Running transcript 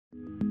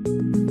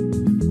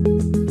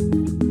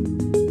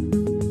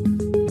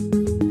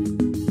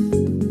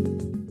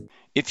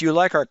If you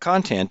like our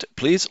content,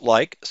 please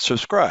like,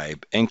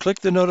 subscribe, and click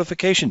the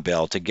notification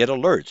bell to get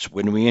alerts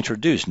when we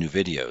introduce new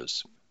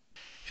videos.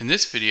 In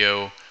this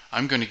video,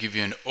 I'm going to give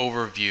you an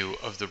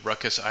overview of the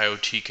RUCKUS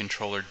IoT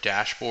controller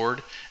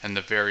dashboard and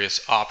the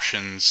various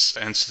options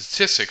and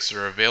statistics that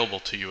are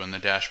available to you on the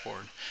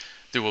dashboard.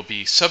 There will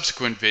be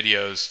subsequent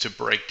videos to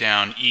break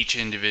down each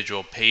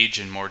individual page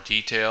in more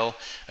detail,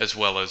 as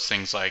well as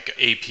things like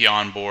AP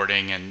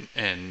onboarding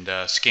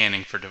and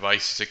scanning for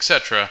devices,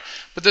 etc.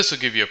 But this will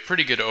give you a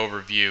pretty good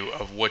overview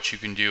of what you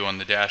can do on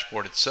the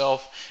dashboard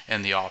itself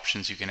and the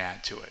options you can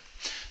add to it.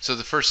 So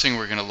the first thing,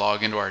 we're going to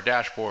log into our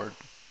dashboard.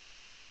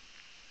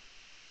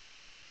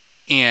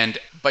 And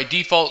by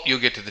default, you'll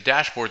get to the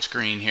dashboard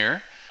screen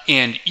here.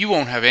 And you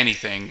won't have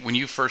anything. When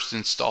you first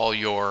install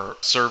your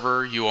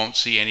server, you won't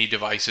see any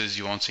devices,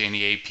 you won't see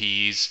any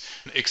APs,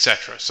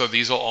 etc. So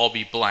these will all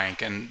be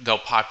blank and they'll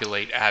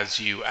populate as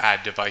you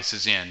add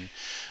devices in.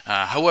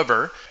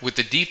 However, with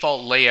the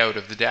default layout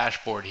of the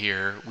dashboard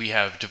here, we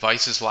have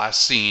devices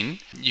last seen.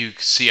 You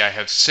can see I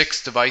have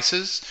 6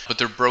 devices, but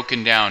they're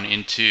broken down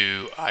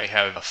into, I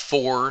have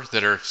 4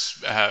 that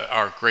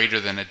are greater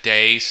than a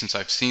day since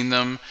I've seen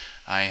them.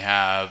 I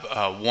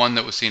have 1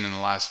 that was seen in the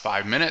last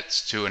 5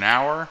 minutes to an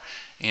hour,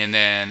 and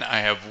then I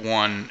have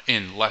 1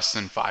 in less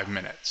than 5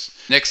 minutes.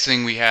 Next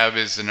thing we have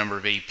is the number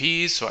of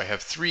APs. So I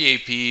have 3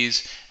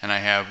 APs, and I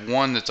have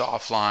 1 that's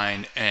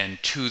offline and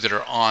 2 that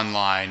are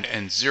online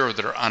and 0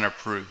 that are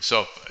unapproved.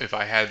 So if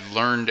I had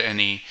learned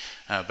any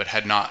but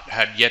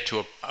had yet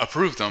to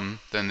approve them,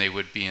 then they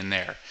would be in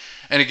there.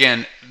 And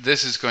again,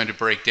 this is going to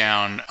break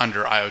down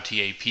under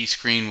Iot Ap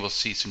Screen. We'll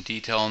see some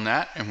detail on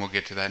that, and we'll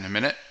get to that in a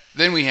minute.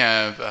 Then we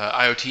have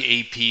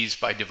IoT APs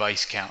by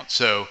device count.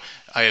 So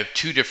I have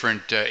 2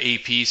 different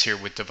APs here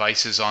with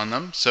devices on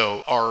them.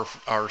 So our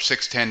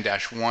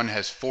 610-1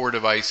 has 4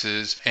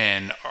 devices,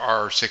 and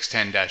our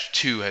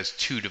 610-2 has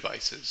 2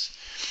 devices.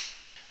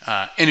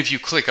 And if you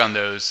click on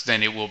those,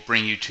 then it will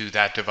bring you to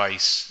that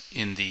device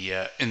in the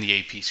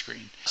AP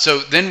screen. So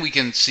then we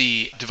can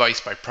see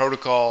device by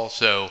protocol.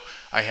 So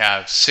I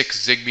have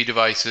 6 Zigbee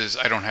devices,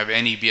 I don't have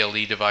any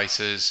BLE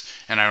devices,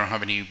 and I don't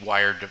have any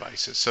wired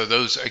devices. So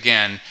those,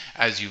 again,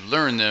 as you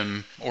learn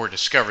them or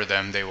discover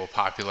them, they will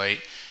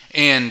populate.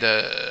 And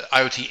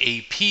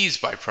IoT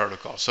APs by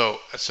protocol. So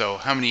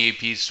how many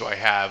APs do I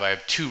have? I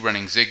have 2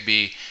 running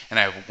Zigbee, and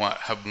I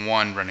have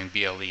one running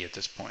BLE at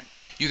this point.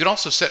 You can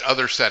also set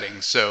other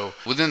settings. So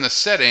within the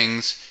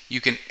settings, you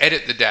can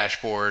edit the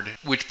dashboard,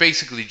 which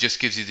basically just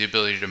gives you the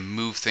ability to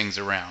move things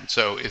around.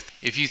 So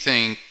if you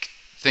think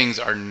things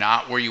are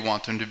not where you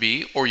want them to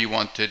be, or you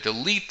want to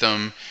delete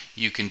them,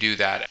 you can do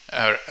that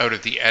out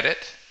of the edit.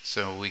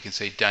 So we can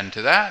say done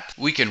to that.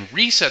 We can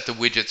reset the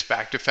widgets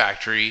back to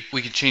factory.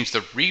 We can change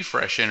the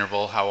refresh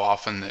interval, how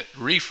often it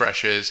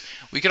refreshes.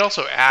 We could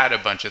also add a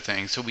bunch of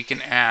things. So we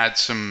can add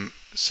some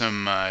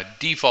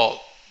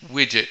default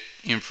widget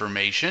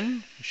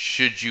information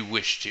should you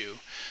wish to.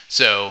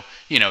 So,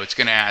 it's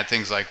going to add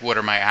things like, what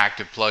are my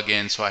active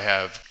plugins? So I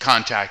have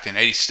Contact and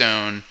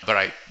Eddystone,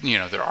 but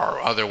there are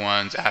other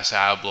ones,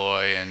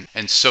 Abloy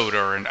and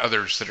Soda and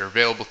others that are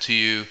available to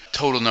you.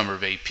 Total number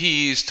of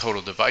APs,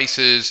 total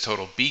devices,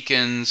 total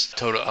beacons,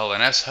 total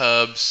LNS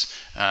hubs.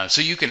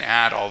 So you can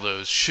add all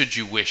those should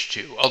you wish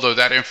to. Although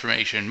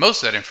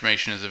most of that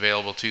information is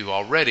available to you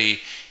already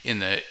in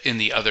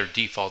the other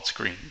default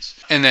screens.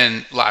 And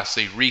then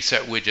lastly,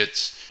 reset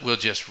widgets will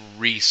just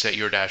reset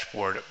your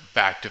dashboard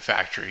back to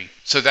factory.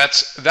 So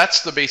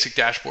that's the basic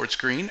dashboard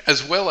screen,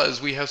 as well as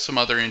we have some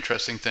other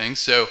interesting things.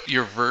 So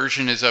your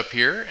version is up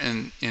here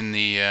in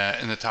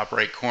the top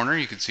right corner.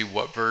 You can see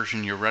what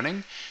version you're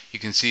running. You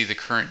can see the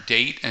current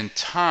date and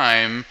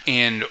time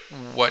and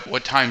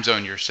what time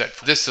zone you're set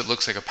for. This that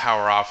looks like a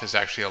power off is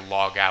actually a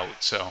log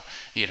out. So,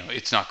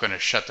 it's not going to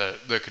shut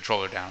the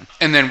controller down.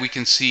 And then we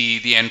can see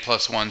the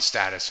N+1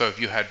 status. So if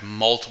you had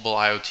multiple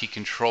IoT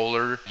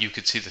controller, you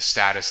could see the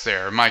status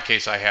there. In my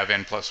case, I have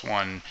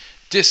N+1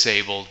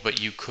 disabled, but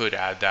you could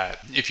add that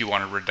if you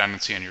wanted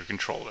redundancy on your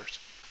controllers.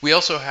 We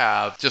also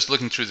have, just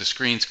looking through the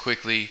screens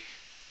quickly,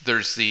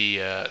 there's the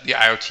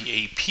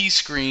Iot Ap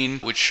screen,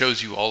 which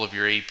shows you all of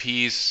your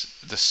APs,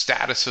 the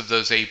status of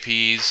those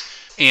APs,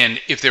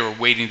 and if they were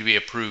waiting to be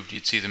approved,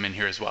 you'd see them in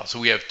here as well. So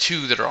we have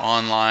 2 that are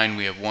online,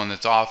 we have 1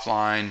 that's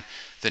offline,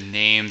 the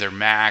name, their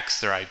MACs,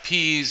 their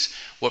IPs,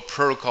 what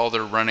protocol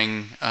they're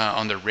running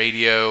on their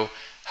radio,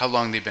 how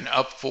long they've been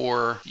up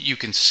for. You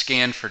can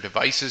scan for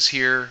devices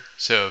here.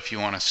 So if you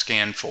want to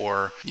scan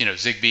for,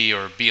 Zigbee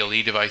or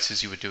BLE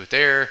devices, you would do it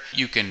there.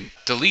 You can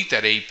delete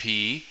that AP.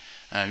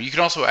 You can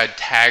also add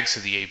tags to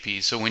the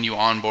APs. So when you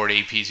onboard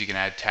APs, you can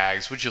add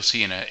tags, which you'll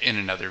see in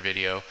another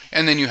video.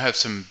 And then you have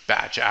some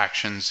batch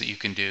actions that you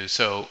can do.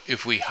 So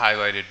if we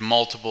highlighted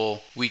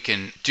multiple, we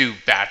can do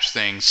batch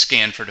things,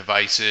 scan for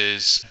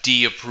devices,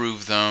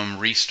 de-approve them,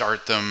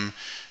 restart them,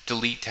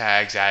 delete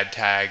tags, add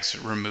tags,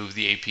 remove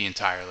the AP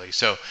entirely.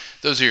 So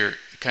those are your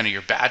kind of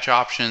your batch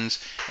options.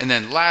 And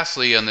then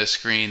lastly on this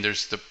screen,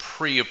 there's the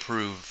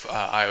pre-approve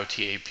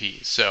IoT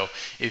APs. So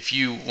if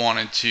you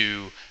wanted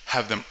to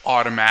have them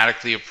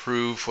automatically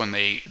approve when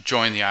they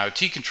join the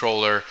IoT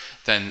controller,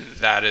 then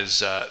that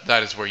is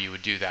where you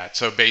would do that.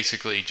 So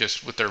basically,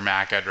 just with their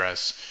MAC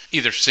address,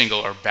 either single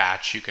or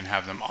batch, you can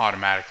have them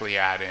automatically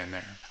add in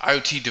there.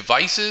 IoT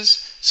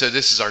devices. So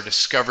this is our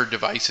discovered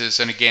devices,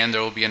 and again,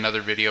 there will be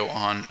another video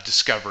on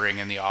discovering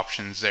and the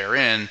options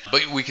therein.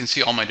 But we can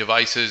see all my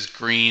devices,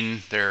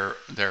 green, they're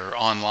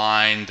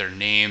online, their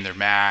name, their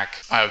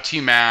MAC,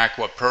 IoT MAC,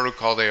 what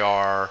protocol they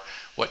are,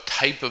 what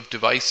type of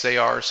device they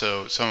are.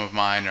 So some of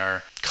mine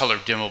are color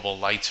dimmable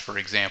lights, for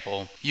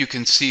example. You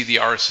can see the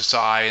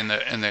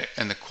RSSI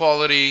and the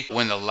quality,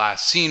 when the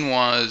last seen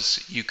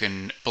was. You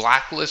can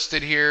blacklist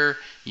it here.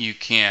 You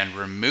can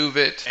remove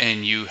it,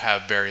 and you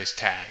have various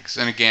tags.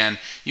 And again,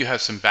 you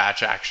have some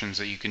batch actions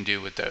that you can do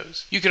with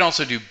those. You can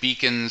also do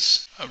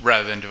beacons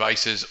rather than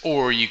devices,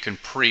 or you can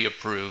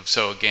pre-approve.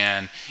 So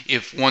again,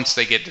 if once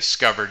they get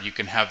discovered, you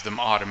can have them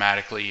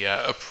automatically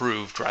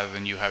approved rather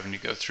than you having to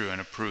go through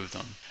and approve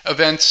them.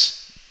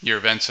 Events, your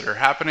events that are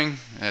happening,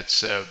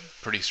 that's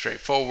pretty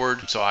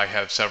straightforward. So I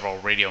have several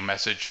radio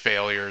message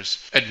failures.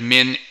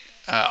 Admin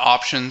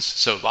options,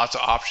 so lots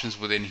of options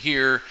within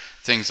here.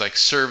 Things like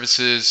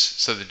services,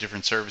 so the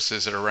different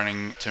services that are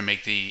running to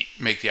make the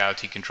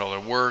IoT controller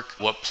work.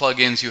 What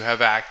plugins you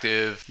have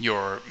active.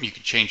 You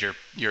can change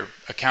your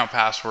account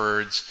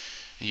passwords.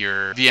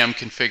 Your VM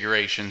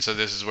configuration, so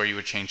this is where you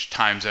would change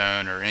time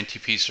zone or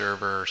NTP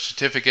server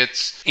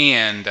certificates,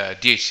 and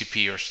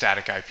DHCP or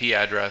static IP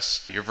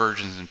address. Your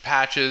versions and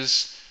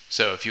patches.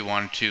 So if you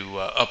wanted to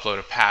upload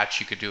a patch,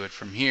 you could do it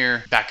from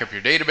here. Back up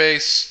your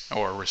database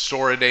or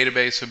restore a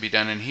database would be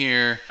done in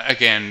here.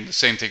 Again, the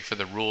same thing for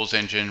the rules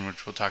engine,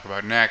 which we'll talk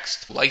about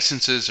next.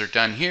 Licenses are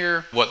done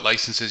here. What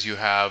licenses you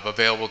have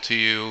available to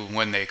you,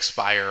 when they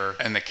expire,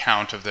 and the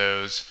count of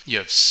those. You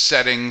have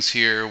settings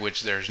here,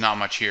 which there's not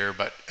much here,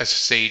 but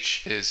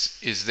SSH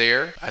is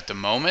there at the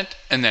moment.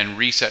 And then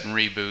reset and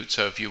reboot.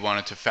 So if you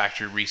wanted to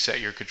factory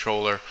reset your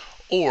controller,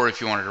 or if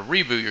you wanted to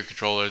reboot your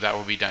controller, that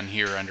will be done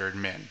here under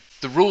admin.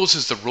 The rules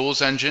is the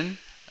rules engine.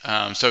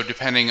 So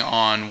depending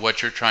on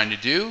what you're trying to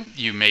do,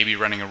 you may be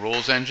running a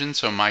rules engine.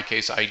 So in my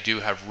case, I do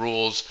have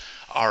rules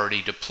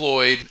already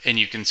deployed, and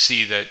you can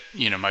see that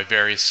my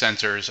various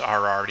sensors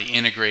are already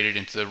integrated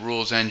into the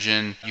rules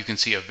engine. You can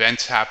see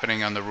events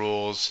happening on the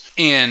rules,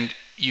 and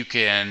you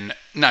can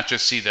not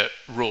just see the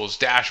rules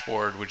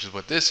dashboard, which is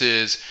what this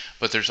is,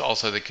 but there's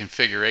also the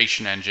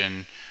configuration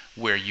engine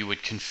where you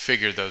would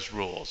configure those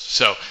rules.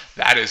 So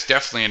that is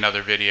definitely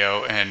another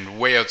video and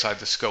way outside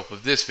the scope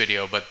of this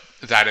video, but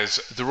that is,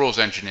 the rules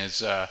engine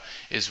is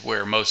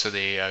where most of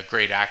the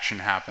great action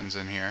happens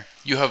in here.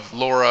 You have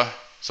LoRa,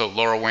 so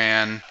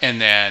LoRaWAN, and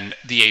then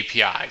the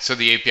API. So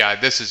the API,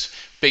 this is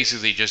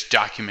basically just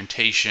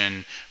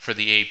documentation for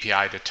the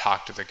API to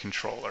talk to the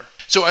controller.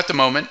 So at the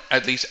moment,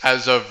 at least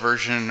as of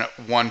version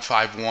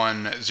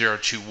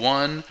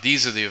 151.021,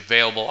 these are the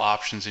available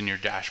options in your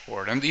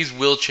dashboard. And these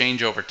will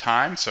change over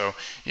time. So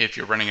if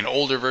you're running an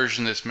older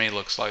version, this may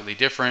look slightly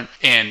different.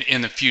 And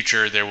in the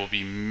future, there will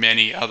be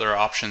many other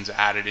options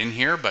added in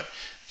here. But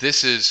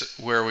this is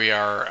where we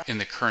are in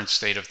the current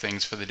state of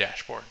things for the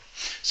dashboard.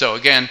 So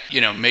again,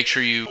 make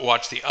sure you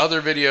watch the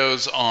other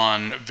videos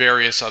on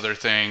various other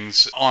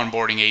things,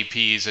 onboarding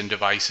APs and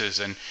devices,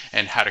 and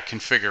how to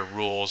configure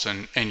rules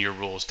and your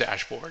rules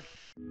dashboard.